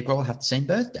me and Dave Grohl have the same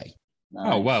birthday.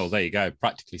 Nice. Oh well, there you go.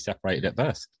 Practically separated at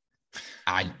birth.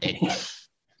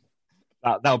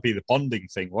 That'll be the bonding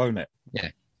thing, won't it? Yeah.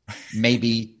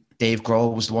 Maybe Dave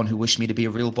Grohl was the one who wished me to be a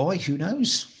real boy. Who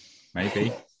knows?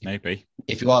 Maybe.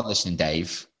 If you are listening,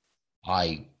 Dave,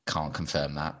 I can't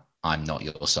confirm that. I'm not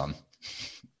your son.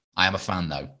 I am a fan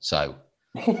though, so.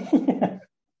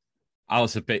 I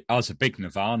was a big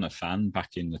Nirvana fan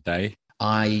back in the day.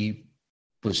 I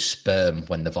was sperm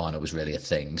when Nirvana was really a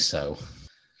thing, so.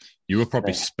 You were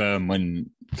probably sperm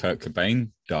when Kurt Cobain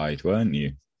died, weren't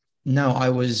you? No, I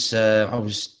was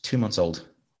 2 months old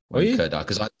when Kurt died,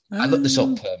 because I looked this up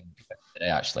today,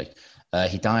 actually.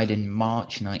 He died in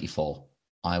March 94.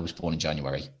 I was born in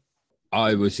January.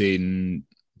 I was in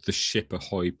the Ship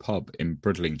Ahoy pub in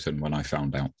Bridlington when I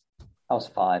found out. I was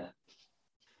 5.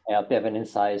 Yeah, a bit of an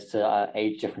insight as to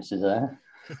age differences there.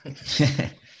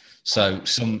 So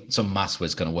some maths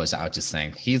was going to work out just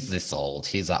saying, he's this old,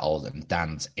 he's that old, and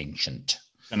Dan's ancient.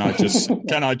 Can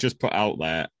I just put out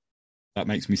there, that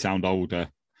makes me sound older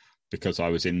because I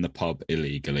was in the pub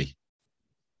illegally.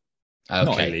 Okay.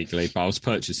 Not illegally, but I was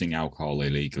purchasing alcohol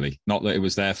illegally. Not that it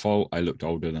was their fault. I looked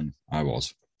older than I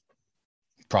was.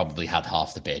 Probably had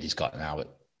half the beard he's got now at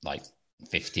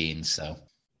 15, so.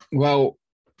 Well,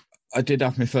 I did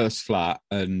have my first flat,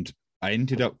 and I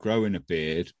ended up growing a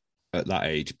beard at that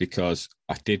age because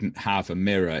I didn't have a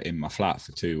mirror in my flat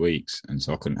for 2 weeks, and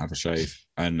so I couldn't have a shave.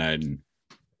 And then,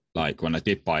 when I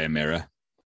did buy a mirror,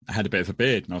 I had a bit of a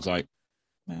beard, and I was like,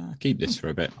 I'll keep this for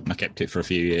a bit. And I kept it for a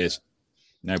few years.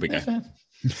 There we go.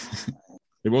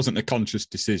 It wasn't a conscious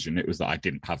decision. It was that I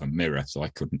didn't have a mirror, so I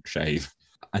couldn't shave.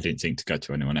 I didn't think to go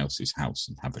to anyone else's house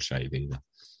and have a shave either,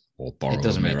 or borrow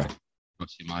a mirror.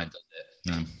 What's your mind, does it?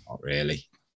 No.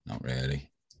 Not really.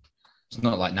 It's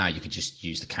not like now you could just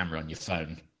use the camera on your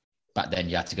phone. Back then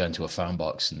you had to go into a phone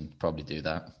box and probably do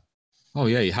that. Oh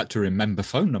yeah, you had to remember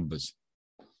phone numbers.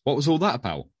 What was all that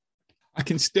about? I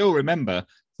can still remember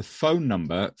the phone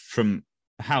number from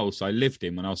a house I lived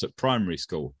in when I was at primary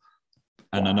school.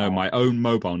 And I know my own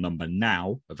mobile number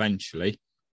now, eventually.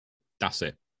 That's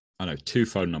it. I know 2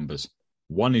 phone numbers.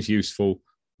 One is useful.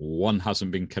 One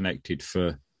hasn't been connected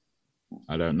for,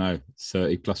 I don't know,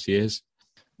 30 plus years.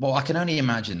 Well, I can only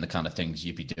imagine the kind of things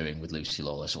you'd be doing with Lucy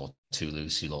Lawless or to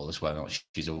Lucy Lawless, whether or not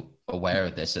she's aware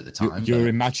of this at the time. You're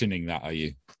imagining that, are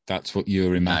you? That's what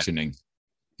you're imagining. No.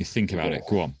 You think about it.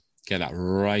 Go on. Get that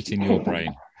right in your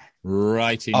brain.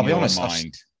 Right in your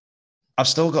mind. I've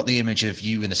still got the image of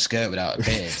you in a skirt without a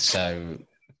beard, so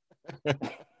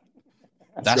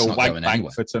that's not going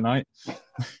anywhere for tonight.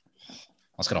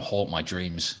 That's going to haunt my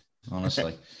dreams,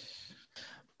 honestly.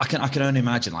 I can only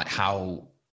imagine like how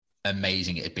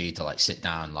amazing it'd be to like sit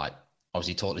down, like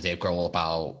obviously talk to Dave Grohl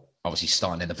about obviously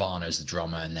starting in Nirvana as the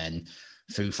drummer and then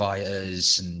Foo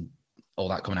Fighters and all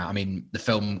that coming out. I mean, the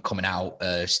film coming out,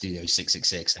 Studio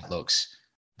 666,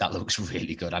 that looks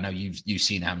really good. I know you've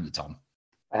seen it, haven't you, Tom?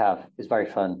 I have. It's very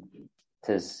fun.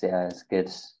 It's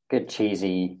good,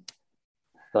 cheesy,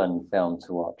 fun film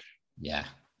to watch. Yeah,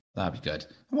 that'd be good.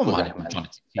 I wouldn't mind him trying to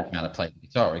teach me how to play the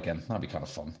guitar again. That'd be kind of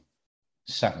fun.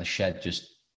 Sat in the shed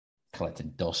just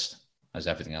collecting dust as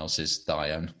everything else is that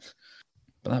I own.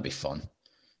 But that'd be fun.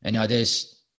 Any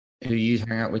ideas who you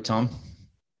hang out with, Tom?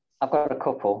 I've got a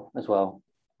couple as well.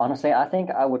 Honestly, I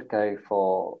think I would go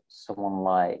for someone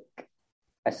like,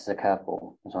 this is a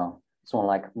couple as well, someone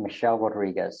like Michelle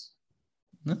Rodriguez.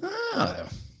 Oh.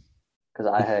 Because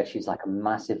I heard she's like a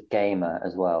massive gamer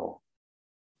as well.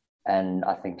 And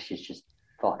I think she's just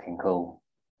fucking cool.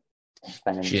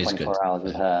 Spending 24 hours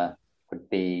with her would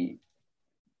be,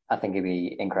 I think it'd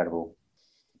be incredible.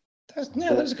 That's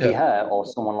good. Be her or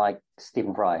someone like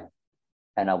Stephen Fry.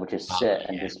 And I would just sit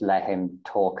and just let him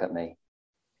talk at me.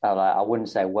 I wouldn't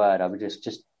say a word. I would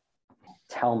just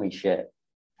tell me shit.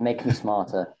 Make me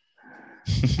smarter.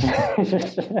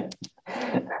 Just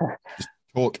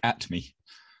talk at me.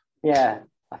 Yeah.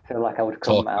 I feel like I would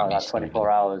come out of that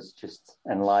 24 hours just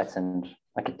enlightened,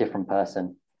 like a different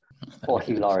person. Or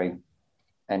Hugh Laurie.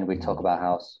 And we'd talk about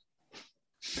House.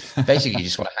 Basically, you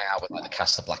just want to hang out with like the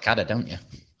cast of Blackadder, don't you?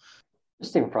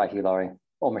 Stephen Fry, Hugh Laurie,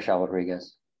 or Michelle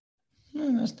Rodriguez.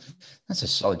 That's a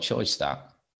solid choice,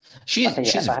 that. I think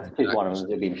if I had to choose one of them,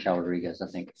 it would be Michelle Rodriguez, I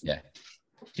think. Yeah.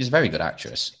 She's a very good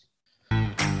actress.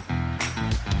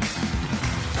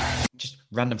 Just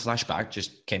random flashback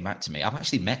just came back to me. I've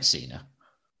actually met Cena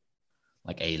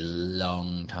like a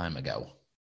long time ago.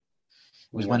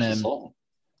 It was when I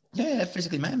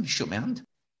physically met him. He shook my hand.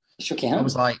 Shook your hand? I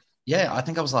was like, I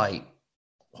think I was like,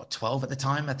 12 at the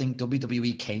time. I think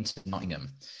WWE came to Nottingham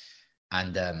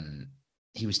and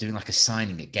he was doing like a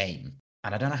signing at game.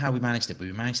 And I don't know how we managed it, but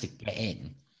we managed to get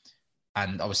in.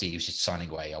 And obviously he was just signing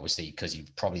away, obviously, because he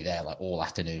was probably there like all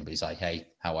afternoon. But he's like, hey,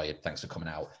 how are you? Thanks for coming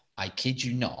out. I kid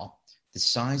you not, the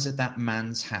size of that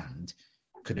man's hand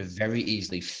could have very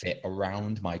easily fit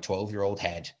around my 12-year-old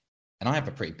head. And I have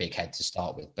a pretty big head to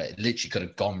start with, but it literally could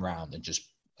have gone round and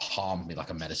just harmed me like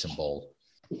a medicine ball.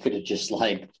 He could have just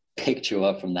like picked you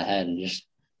up from the head and just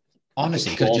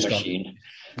honestly could have just machine.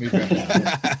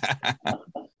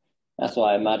 That's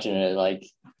why I imagine it like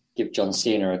give John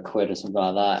Cena a quid or something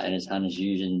like that, and his hand is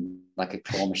using like a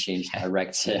claw machine to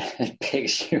erect it and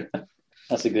picks you up.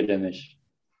 That's a good image.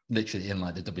 Literally in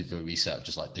like the WWE setup,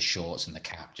 just like the shorts and the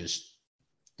cap, just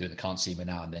doing the can't see me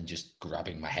now, and then just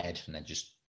grabbing my head and then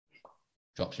just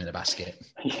drops me in the basket.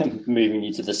 Moving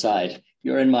you to the side.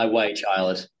 You're in my way,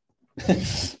 child.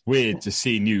 Weird to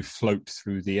see you float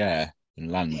through the air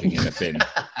and landing in a bin.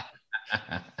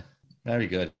 Very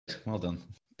good. Well done.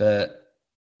 But,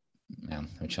 man,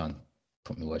 let me try and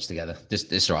put my words together. This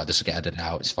is all right. This will get edited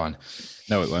out. It's fine.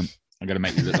 No, it won't. I'm going to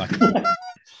make you look like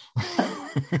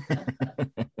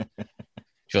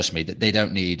Trust me, they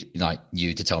don't need like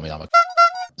you to tell me I'm a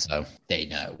so they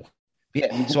know. But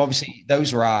yeah, so obviously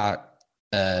those were our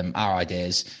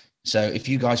ideas. So if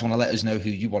you guys want to let us know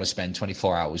who you want to spend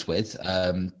 24 hours with,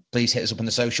 please hit us up on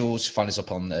the socials, find us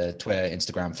up on Twitter,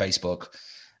 Instagram, Facebook,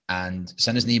 and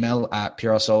send us an email at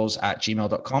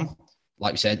pureoursouls@gmail.com.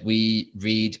 Like we said, we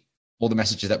read all the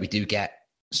messages that we do get.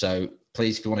 So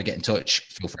please, if you want to get in touch,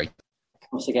 feel free.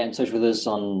 Also get in touch with us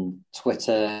on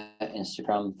Twitter,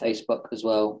 Instagram, Facebook as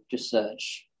well. Just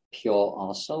search Pure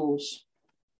Our Souls.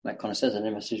 Like Connor says, any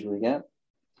message we get,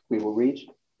 we will read.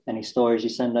 Any stories you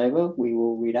send over, we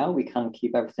will read out. We can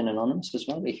keep everything anonymous as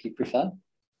well, if you prefer.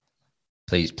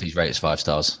 Please rate us 5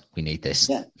 stars. We need this.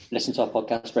 Yeah, listen to our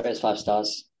podcast, rate us 5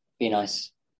 stars. Be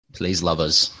nice. Please love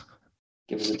us.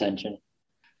 Give us attention.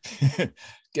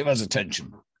 Give us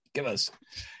attention. Give us.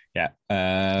 Yeah.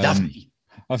 Love me.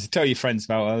 Obviously, tell your friends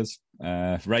about us.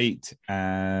 Rate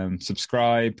and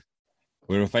subscribe.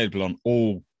 We're available on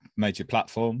all major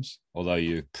platforms, although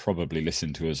you probably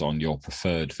listen to us on your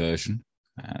preferred version.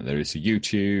 There is a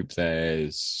YouTube,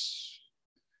 there's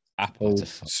Apple,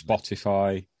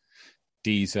 Spotify,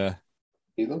 Deezer.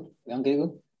 Google? We're on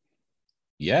Google?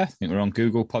 Yeah, I think we're on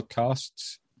Google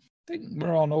Podcasts. I think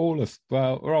we're on all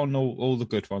the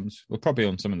good ones. We're probably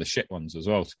on some of the shit ones as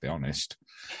well, to be honest.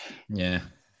 Yeah.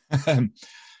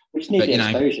 We just need the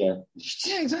exposure.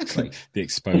 Yeah, exactly. The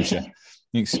exposure.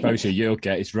 The exposure you'll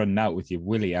get is running out with your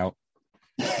willy out.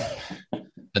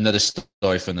 Another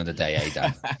story for another day, eh,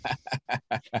 Dan?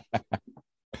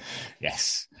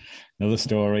 Yes. Another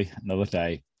story, another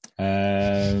day.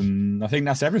 I think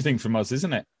that's everything from us,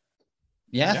 isn't it?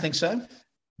 Yeah, I think so.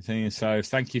 So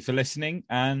thank you for listening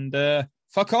and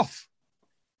fuck off.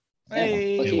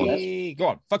 Hey, go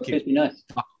on, fuck you. Nice.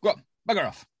 Go on, bugger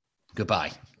off.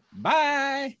 Goodbye.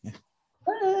 Bye.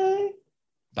 Bye.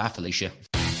 Bye, Felicia.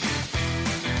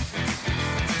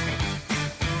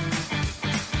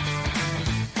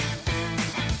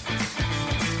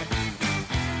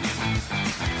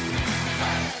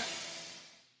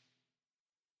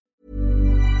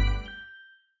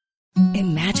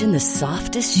 Imagine the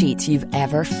softest sheets you've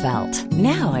ever felt.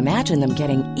 Now imagine them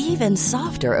getting even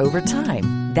softer over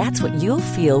time. That's what you'll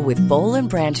feel with Boll &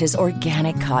 Branch's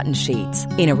organic cotton sheets.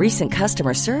 In a recent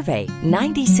customer survey,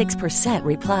 96%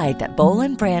 replied that Boll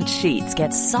 & Branch sheets get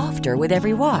softer with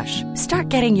every wash. Start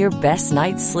getting your best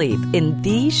night's sleep in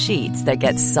these sheets that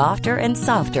get softer and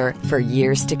softer for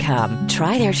years to come.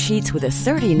 Try their sheets with a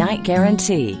 30-night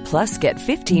guarantee. Plus, get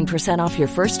 15% off your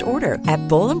first order at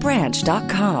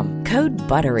bollandbranch.com. Code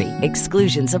BUTTERY.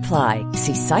 Exclusions apply.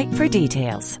 See site for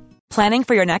details. Planning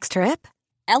for your next trip?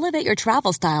 Elevate your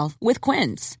travel style with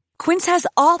Quince. Quince has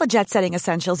all the jet-setting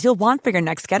essentials you'll want for your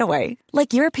next getaway,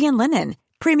 like European linen,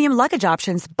 premium luggage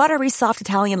options, buttery soft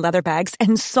Italian leather bags,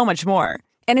 and so much more.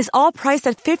 And is all priced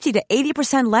at 50 to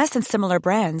 80% less than similar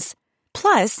brands.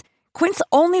 Plus, Quince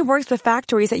only works with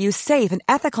factories that use safe and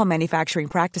ethical manufacturing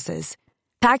practices.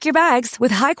 Pack your bags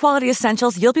with high-quality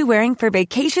essentials you'll be wearing for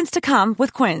vacations to come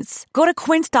with Quince. Go to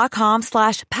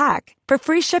quince.com/pack for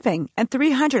free shipping and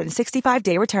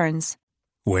 365-day returns.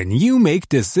 When you make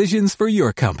decisions for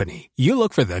your company, you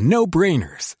look for the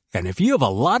no-brainers. And if you have a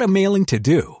lot of mailing to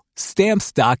do,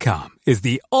 Stamps.com is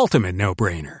the ultimate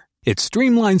no-brainer. It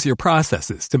streamlines your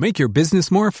processes to make your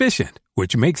business more efficient,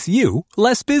 which makes you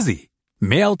less busy.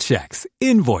 Mail checks,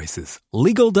 invoices,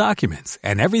 legal documents,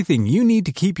 and everything you need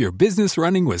to keep your business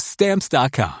running with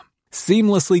Stamps.com.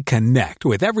 Seamlessly connect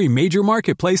with every major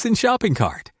marketplace and shopping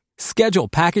cart. Schedule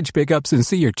package pickups and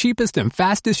see your cheapest and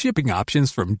fastest shipping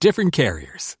options from different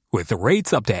carriers. With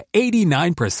rates up to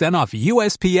 89% off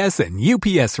USPS and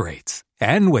UPS rates.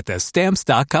 And with the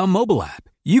Stamps.com mobile app,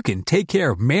 you can take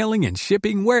care of mailing and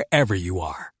shipping wherever you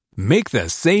are. Make the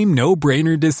same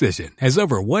no-brainer decision as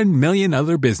over 1 million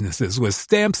other businesses with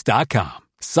Stamps.com.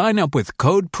 Sign up with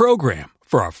code PROGRAM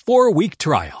for a 4-week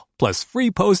trial, plus free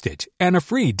postage and a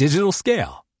free digital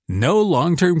scale. No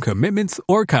long-term commitments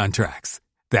or contracts.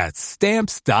 That's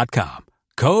Stamps.com.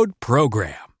 Code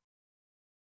PROGRAM.